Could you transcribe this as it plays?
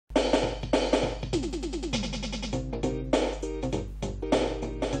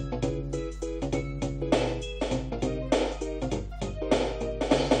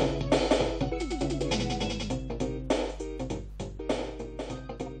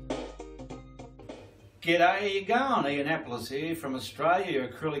G'day, how you going? Ianapolis here from Australia, your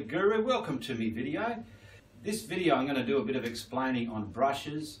acrylic guru. Welcome to my video. This video I'm going to do a bit of explaining on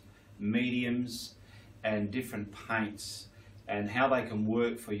brushes, mediums and different paints and how they can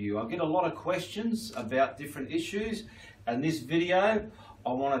work for you. I get a lot of questions about different issues, and this video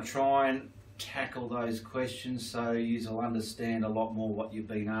I want to try and tackle those questions so you'll understand a lot more what you've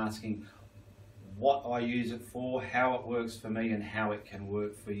been asking, what I use it for, how it works for me and how it can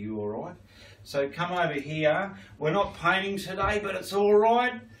work for you, alright? So come over here. We're not painting today, but it's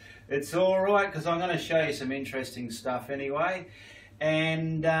alright. It's alright because I'm going to show you some interesting stuff anyway.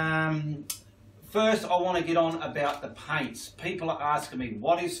 And first I want to get on about the paints. People are asking me,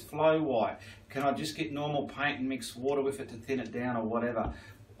 what is flow white? Can I just get normal paint and mix water with it to thin it down or whatever?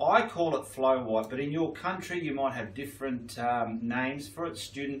 I call it flow white, but in your country you might have different names for it.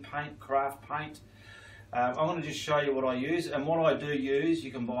 Student paint, craft paint. I'm going to just show you what I use, and what I do use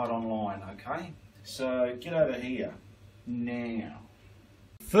you can buy it online, okay? So get over here now.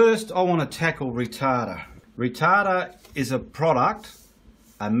 First I want to tackle retarder. Retarder is a product,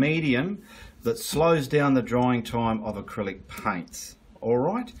 a medium that slows down the drying time of acrylic paints.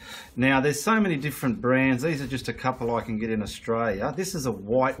 Alright, now there's so many different brands. These are just a couple I can get in Australia. This is a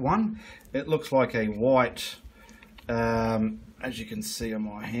white one. It looks like a white, as you can see on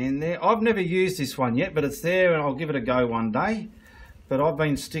my hand there. I've never used this one yet, but it's there and I'll give it a go one day. But I've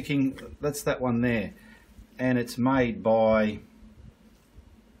been sticking, that's that one there. And it's made by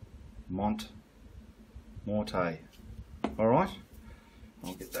Morte. Alright,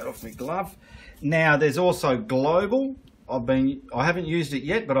 I'll get that off my glove. Now there's also Global. I haven't used it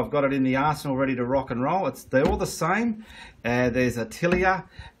yet, but I've got it in the arsenal ready to rock and roll. They're all the same. There's Atelier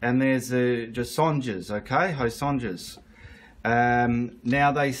and there's Josonges, okay, Josonges.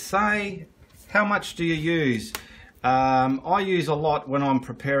 Now they say, how much do you use? I use a lot when I'm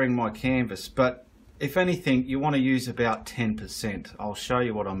preparing my canvas, but if anything, you want to use about 10%. I'll show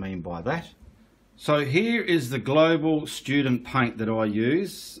you what I mean by that. So here is the Global student paint that I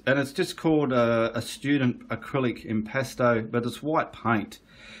use, and it's just called a student acrylic impasto, but it's white paint.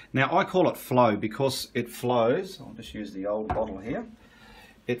 Now I call it flow because it flows. I'll just use the old bottle here.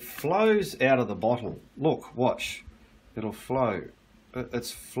 It flows out of the bottle. Look, watch. It'll flow.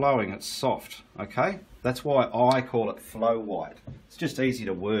 It's flowing, it's soft, okay? That's why I call it flow white. It's just easy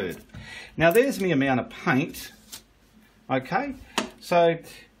to word. Now there's my amount of paint, okay? So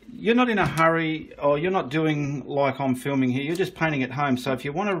you're not in a hurry, or you're not doing like I'm filming here, you're just painting at home. So if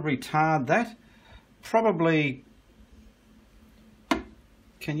you want to retard that, probably,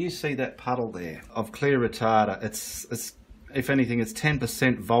 can you see that puddle there of clear retarder? It's if anything, it's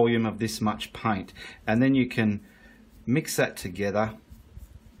 10% volume of this much paint, and then you can mix that together,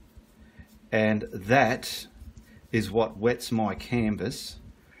 and that is what wets my canvas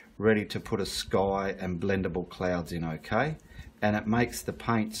ready to put a sky and blendable clouds in, okay? And it makes the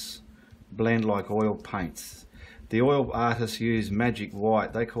paints blend like oil paints. The oil artists use magic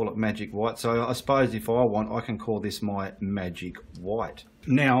white. They call it magic white. So I suppose if I want, I can call this my magic white.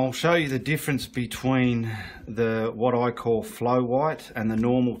 Now I'll show you the difference between what I call flow white and the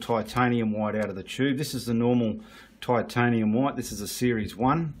normal titanium white out of the tube. This is the normal titanium white. This is a series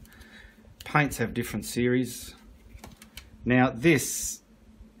 1. Paints have different series. Now this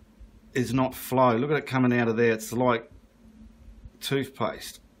is not flow. Look at it coming out of there. It's like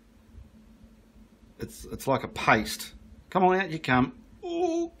toothpaste. It's like a paste. Come on out you come.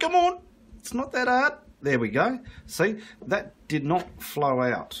 Oh, come on. It's not that hard. There we go. See, that did not flow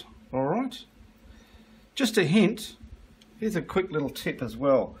out. All right. Just a hint. Here's a quick little tip as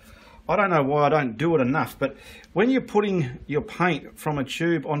well. I don't know why I don't do it enough, but when you're putting your paint from a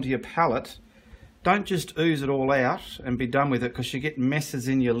tube onto your palette, don't just ooze it all out and be done with it, because you get messes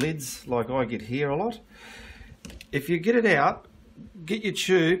in your lids like I get here a lot. If you get it out, get your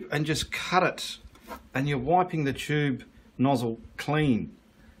tube and just cut it, and you're wiping the tube nozzle clean.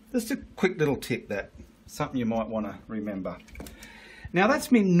 Just a quick little tip, that something you might want to remember. Now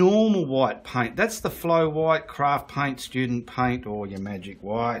that's my normal white paint. That's the flow white, craft paint, student paint, or your magic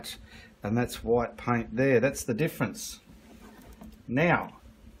white, and that's white paint there. That's the difference. Now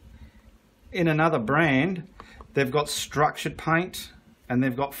in another brand they've got structured paint and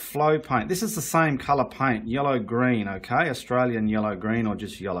they've got flow paint. This is the same colour paint, yellow green, okay? Australian yellow green, or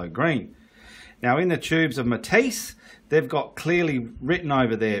just yellow green. Now in the tubes of Matisse, they've got clearly written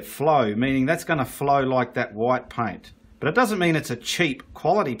over there flow, meaning that's going to flow like that white paint. But it doesn't mean it's a cheap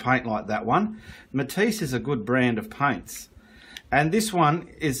quality paint like that one. Matisse is a good brand of paints. And this one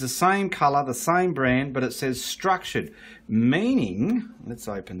is the same colour, the same brand, but it says structured, meaning, let's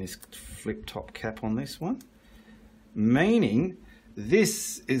open this flip top cap on this one, meaning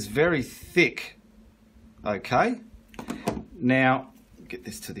this is very thick Okay, now get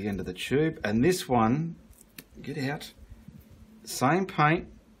this to the end of the tube, and this one, get out, same paint.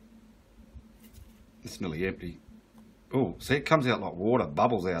 It's nearly empty. Oh, see, it comes out like water,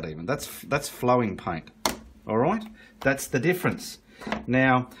 bubbles out even. That's flowing paint. All right, that's the difference.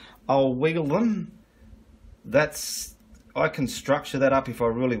 Now I'll wiggle them. I can structure that up if I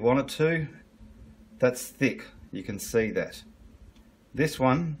really wanted to. That's thick, you can see that. This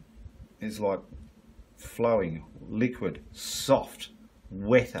one is like flowing, liquid, soft,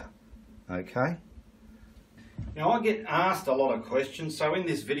 wetter, okay? Now I get asked a lot of questions, so in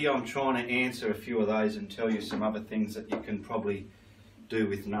this video I'm trying to answer a few of those and tell you some other things that you can probably do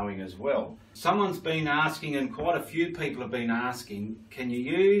with knowing as well. Someone's been asking, and quite a few people have been asking, can you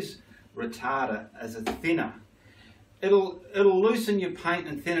use retarder as a thinner? It'll loosen your paint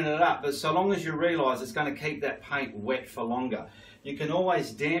and thinning it up, but so long as you realise it's going to keep that paint wet for longer. You can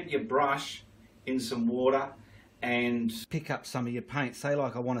always damp your brush in some water and pick up some of your paint. Say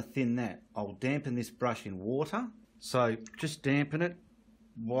like I want to thin that. I'll dampen this brush in water. So just dampen it,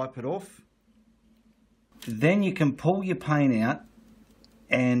 wipe it off. Then you can pull your paint out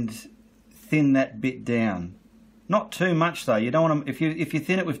and thin that bit down. Not too much though. You don't want to, if you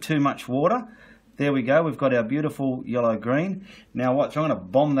thin it with too much water, there we go, we've got our beautiful yellow-green. Now watch, I'm going to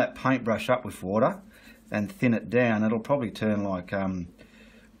bomb that paintbrush up with water and thin it down. It'll probably turn like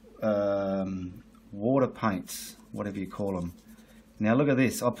water paints, whatever you call them. Now look at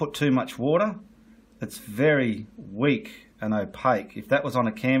this, I put too much water. It's very weak and opaque. If that was on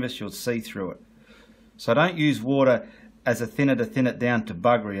a canvas, you'll see through it. So don't use water as a thinner to thin it down to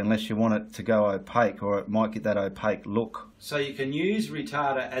buggery unless you want it to go opaque, or it might get that opaque look. So you can use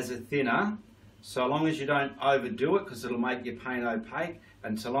retarder as a thinner, so long as you don't overdo it, because it'll make your paint opaque,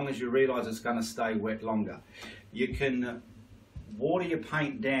 and so long as you realise it's going to stay wet longer. You can water your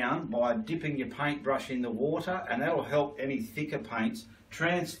paint down by dipping your paintbrush in the water, and that'll help any thicker paints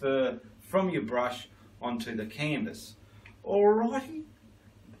transfer from your brush onto the canvas. Alrighty,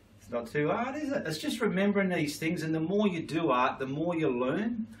 it's not too hard, is it? It's just remembering these things, and the more you do art, the more you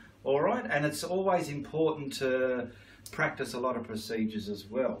learn. Alright, and it's always important to practice a lot of procedures as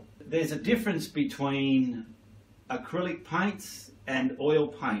well. There's a difference between acrylic paints and oil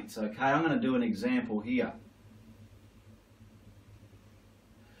paints, okay? I'm going to do an example here.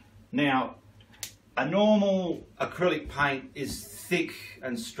 Now, a normal acrylic paint is thick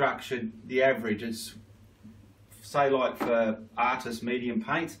and structured, the average. It's, say like for artist medium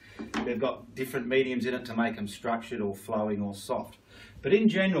paints, they've got different mediums in it to make them structured or flowing or soft. But in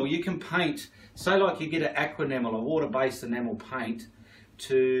general, you can paint, say like you get an aquenamel, a water-based enamel paint,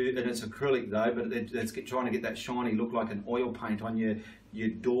 and it's acrylic though, but it's trying to get that shiny look like an oil paint on your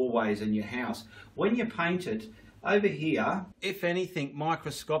doorways in your house. When you paint it, over here, if anything,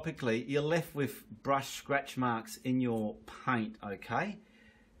 microscopically, you're left with brush scratch marks in your paint, okay?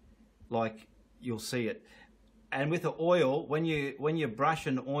 Like, you'll see it. And with the oil, when you brush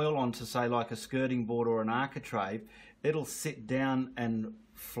an oil onto, say, like a skirting board or an architrave, it'll sit down and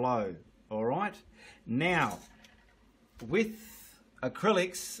flow, all right? Now, with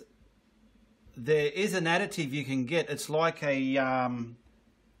acrylics, there is an additive you can get. It's like a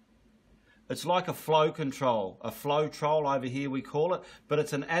flow control, a flow troll over here we call it, but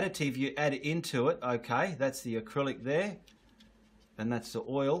it's an additive you add into it, okay? That's the acrylic there, and that's the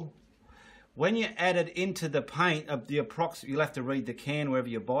oil. When you add it into the paint, you'll have to read the can wherever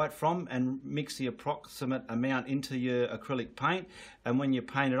you buy it from and mix the approximate amount into your acrylic paint. And when you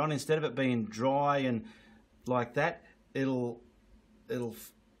paint it on, instead of it being dry and like that, it'll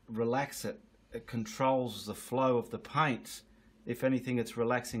relax it. It controls the flow of the paint. If anything, it's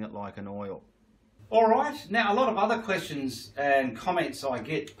relaxing it like an oil. Alright, now a lot of other questions and comments I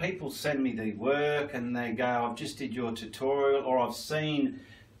get, people send me the work and they go, I've just did your tutorial, or I've seen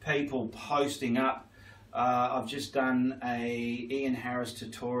people posting up, I've just done a Ian Harris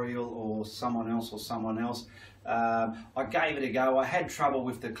tutorial, or someone else. I gave it a go, I had trouble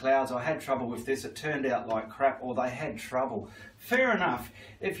with the clouds, I had trouble with this, it turned out like crap, or they had trouble. Fair enough,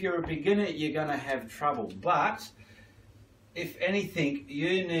 if you're a beginner you're going to have trouble, but if anything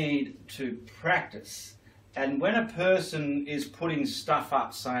you need to practice. And when a person is putting stuff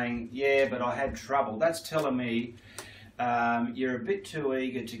up saying, yeah, but I had trouble, that's telling me you're a bit too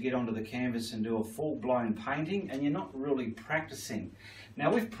eager to get onto the canvas and do a full-blown painting, and you're not really practicing.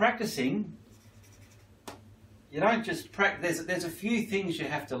 Now with practicing, you don't just practice, there's a few things you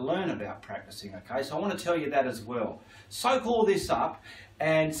have to learn about practicing, okay? So I want to tell you that as well. Soak all this up,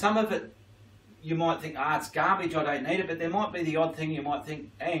 and some of it you might think, it's garbage, I don't need it, but there might be the odd thing you might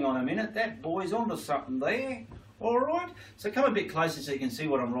think, hang on a minute, that boy's onto something there. Alright, so come a bit closer so you can see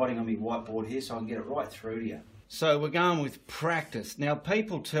what I'm writing on my whiteboard here so I can get it right through to you. So we're going with practice. Now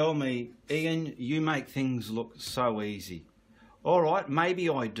people tell me, Ian, you make things look so easy. Alright, maybe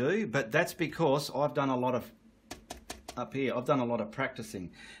I do, but that's because I've done a lot of, up here, I've done a lot of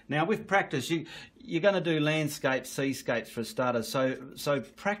practicing. Now with practice, you're going to do landscapes, seascapes for starters. So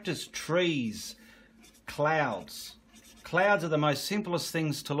practice trees, clouds. Clouds are the most simplest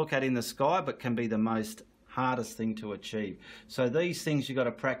things to look at in the sky, but can be the most hardest thing to achieve. So these things you've got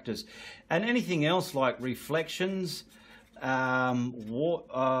to practice. And anything else like reflections, water,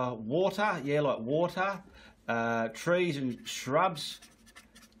 like water, trees and shrubs,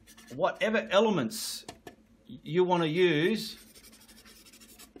 whatever elements you want to use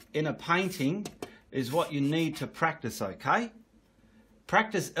in a painting is what you need to practice, okay?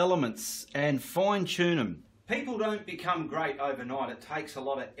 Practice elements and fine-tune them. People don't become great overnight. It takes a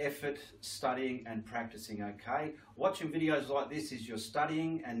lot of effort, studying and practicing, okay? Watching videos like this is your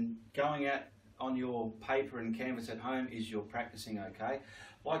studying, and going out on your paper and canvas at home is your practicing, okay?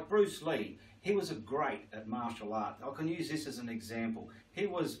 Like Bruce Lee, he was a great at martial art. I can use this as an example. He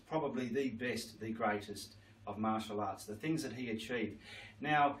was probably the best, the greatest of martial arts, the things that he achieved.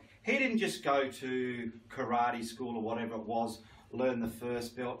 Now, he didn't just go to karate school or whatever it was, learn the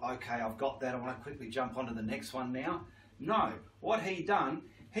first belt, okay, I've got that, I want to quickly jump onto the next one now. No, what he done,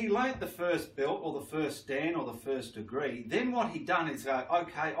 he learnt the first belt or the first dan or the first degree. Then what he done is go,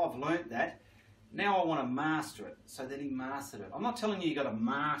 okay, I've learnt that, now I want to master it. So then he mastered it. I'm not telling you you've got to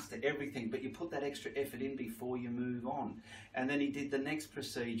master everything, but you put that extra effort in before you move on. And then he did the next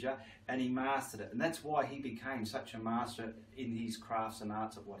procedure and he mastered it. And that's why he became such a master in his crafts and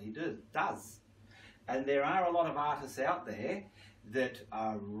arts of what he does. And there are a lot of artists out there that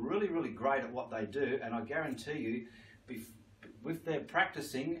are really, really great at what they do, and I guarantee you, with their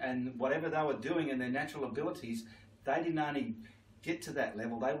practicing and whatever they were doing and their natural abilities, they didn't only get to that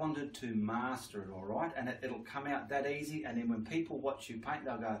level, they wanted to master it, all right? And it'll come out that easy, and then when people watch you paint,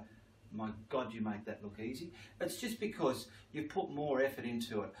 they'll go, my God, you make that look easy. It's just because you put more effort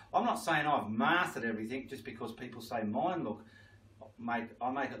into it. I'm not saying I've mastered everything just because people say mine look,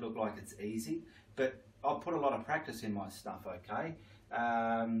 I make it look like it's easy, but I've put a lot of practice in my stuff, okay?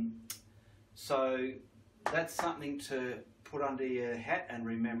 So that's something to put under your hat and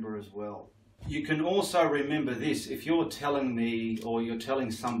remember as well. You can also remember this, if you're telling me or you're telling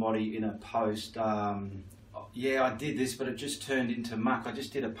somebody in a post, yeah, I did this, but it just turned into muck. I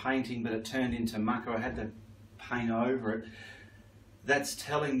just did a painting, but it turned into muck, or I had to paint over it. That's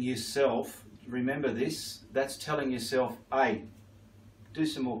telling yourself, remember this, that's telling yourself, hey, do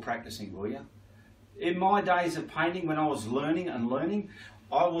some more practicing, will you? In my days of painting, when I was learning,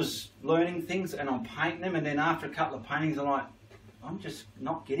 I was learning things and I'm painting them, and then after a couple of paintings I'm like, I'm just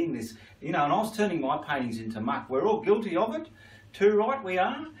not getting this. You know, and I was turning my paintings into muck. We're all guilty of it, too right we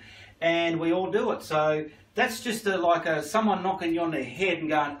are, and we all do it. So that's just like someone knocking you on the head and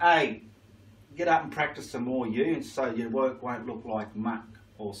going, hey, get up and practice some more, you, and so your work won't look like muck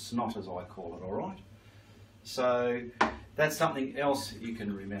or snot, as I call it, all right? So that's something else you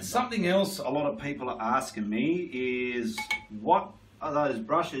can remember. Something else a lot of people are asking me is, what are those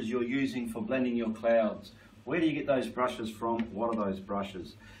brushes you're using for blending your clouds? Where do you get those brushes from? What are those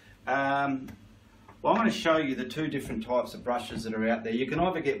brushes? Well, I'm going to show you the two different types of brushes that are out there. You can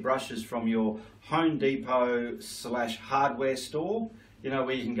either get brushes from your Home Depot / hardware store, you know,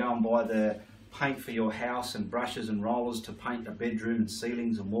 where you can go and buy the paint for your house and brushes and rollers to paint a bedroom and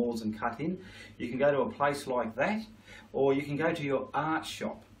ceilings and walls and cut in. You can go to a place like that, or you can go to your art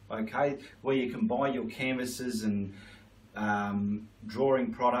shop, okay, where you can buy your canvases and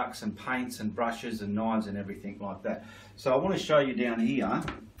drawing products and paints and brushes and knives and everything like that. So I want to show you down here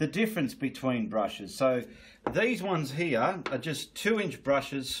the difference between brushes. So these ones here are just 2-inch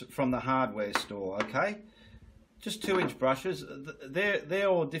brushes from the hardware store, okay? Just 2-inch brushes. They're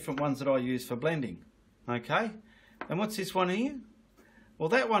all different ones that I use for blending, okay? And what's this one here? Well,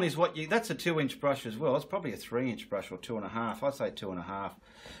 that one is that's a 2-inch brush as well. It's probably a 3-inch brush or 2.5. I'd say 2.5.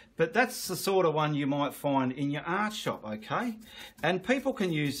 But that's the sort of one you might find in your art shop, okay? And people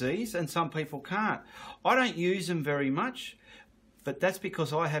can use these and some people can't. I don't use them very much, but that's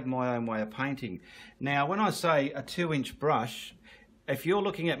because I have my own way of painting. Now, when I say a 2-inch brush, if you're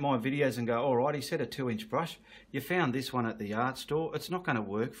looking at my videos and go, all right, he said a 2-inch brush, you found this one at the art store, it's not going to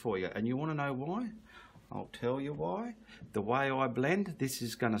work for you. And you want to know why? I'll tell you why. The way I blend, this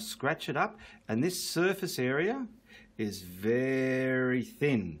is going to scratch it up, and this surface area is very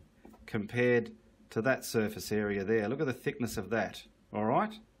thin compared to that surface area there. Look at the thickness of that, all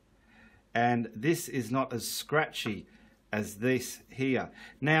right? And this is not as scratchy as this here.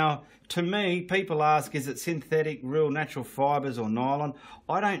 Now, to me, people ask, is it synthetic, real natural fibres or nylon?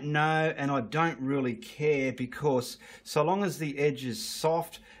 I don't know, and I don't really care, because so long as the edge is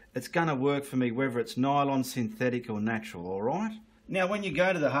soft, it's going to work for me whether it's nylon, synthetic or natural, all right? Now, when you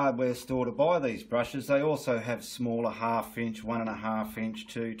go to the hardware store to buy these brushes, they also have smaller 1/2 inch, 1.5 inch,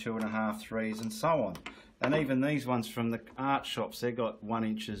 2, 2.5, 3s and so on. And even these ones from the art shops, they've got 1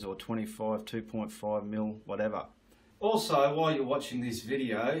 inches or 25, 2.5 mil, whatever. Also, while you're watching this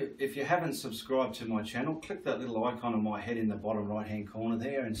video, if you haven't subscribed to my channel, click that little icon on my head in the bottom right hand corner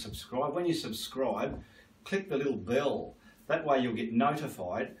there and subscribe. When you subscribe, click the little bell. That way you'll get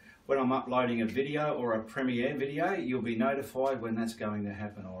notified when I'm uploading a video or a premiere video. You'll be notified when that's going to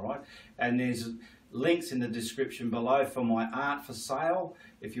happen, alright? And there's links in the description below for my art for sale.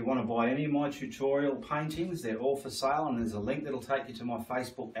 If you want to buy any of my tutorial paintings, they're all for sale, and there's a link that'll take you to my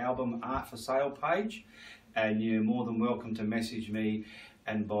Facebook album art for sale page, and you're more than welcome to message me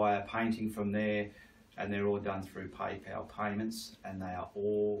and buy a painting from there, and they're all done through PayPal payments, and they are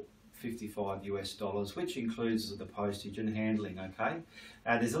all $55 US, which includes the postage and handling, okay?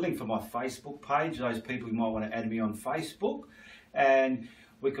 There's a link for my Facebook page, those people who might want to add me on Facebook, and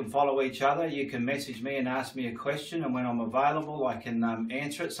we can follow each other. You can message me and ask me a question, and when I'm available I can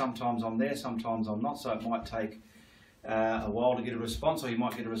answer it. Sometimes I'm there, sometimes I'm not, so it might take a while to get a response, or you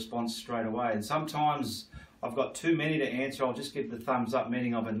might get a response straight away. And sometimes I've got too many to answer, I'll just give the thumbs up,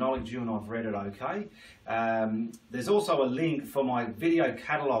 meaning I've acknowledged you and I've read it, okay? There's also a link for my video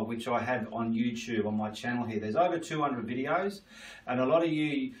catalogue, which I have on YouTube on my channel here. There's over 200 videos, and a lot of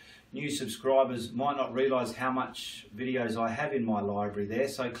you new subscribers might not realise how much videos I have in my library there.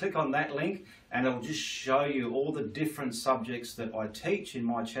 So click on that link and it'll just show you all the different subjects that I teach in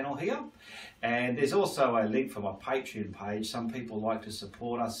my channel here. And there's also a link for my Patreon page. Some people like to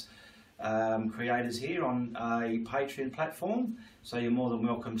support us creators here on a Patreon platform, so you're more than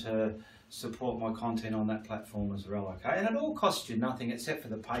welcome to support my content on that platform as well, okay? And it all costs you nothing except for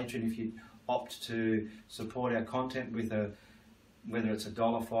the Patreon if you opt to support our content with whether it's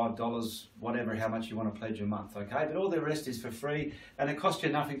 $1, $5, whatever, how much you want to pledge a month, okay? But all the rest is for free, and it costs you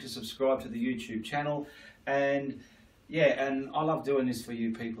nothing to subscribe to the YouTube channel. And yeah, and I love doing this for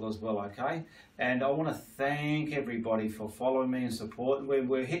you people as well, okay? And I want to thank everybody for following me and supporting.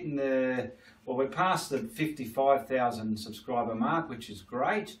 We're hitting we're past the 55,000 subscriber mark, which is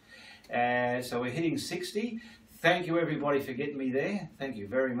great. So we're hitting 60. Thank you everybody for getting me there. Thank you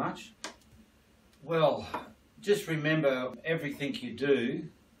very much. Well, just remember, everything you do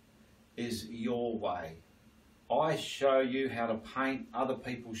is your way. I show you how to paint, other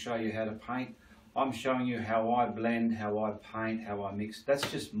people show you how to paint. I'm showing you how I blend, how I paint, how I mix. That's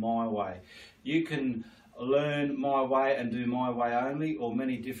just my way. You can learn my way and do my way only, or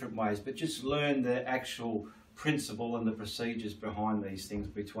many different ways, but just learn the actual principle and the procedures behind these things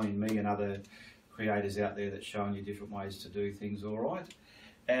between me and other creators out there that's showing you different ways to do things, all right?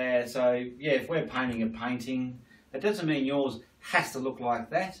 So yeah, if we're painting a painting, it doesn't mean yours has to look like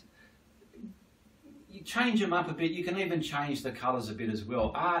that. You change them up a bit. You can even change the colours a bit as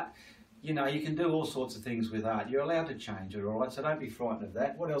well. Art, you know, you can do all sorts of things with art. You're allowed to change it, all right? So don't be frightened of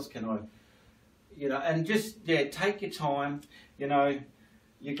that. What else can I, you know, and just, yeah, take your time. You know,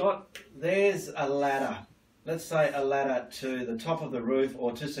 there's a ladder. Let's say a ladder to the top of the roof,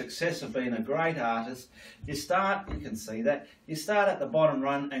 or to success of being a great artist. You can see that, you start at the bottom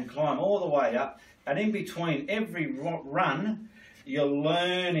run and climb all the way up, and in between every run, you're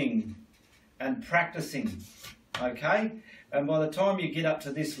learning and practicing, okay? And by the time you get up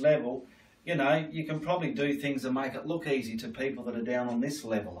to this level, you know, you can probably do things that make it look easy to people that are down on this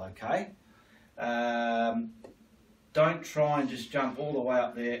level, okay? Don't try and just jump all the way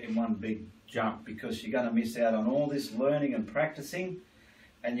up there in one big jump, because you're going to miss out on all this learning and practicing,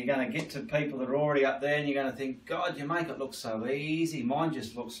 and you're going to get to people that are already up there and you're going to think, God, you make it look so easy, mine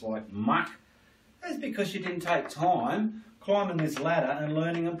just looks like muck. That's because you didn't take time climbing this ladder and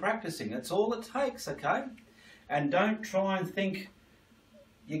learning and practicing. That's all it takes, okay? And don't try and think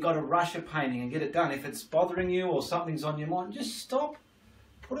you've got to rush a painting and get it done. If it's bothering you or something's on your mind, just stop,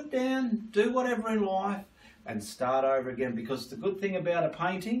 put it down, do whatever in life and start over again, because the good thing about a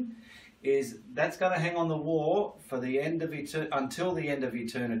painting is that's going to hang on the wall for the end of until the end of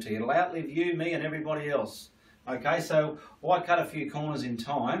eternity. It'll outlive you, me and everybody else. Okay, so why cut a few corners in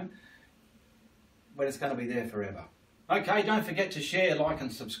time when it's going to be there forever? Okay, don't forget to share, like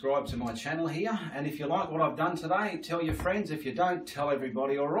and subscribe to my channel here. And if you like what I've done today, tell your friends. If you don't, tell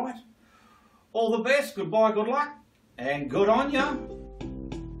everybody, all right? All the best, goodbye, good luck, and good on ya.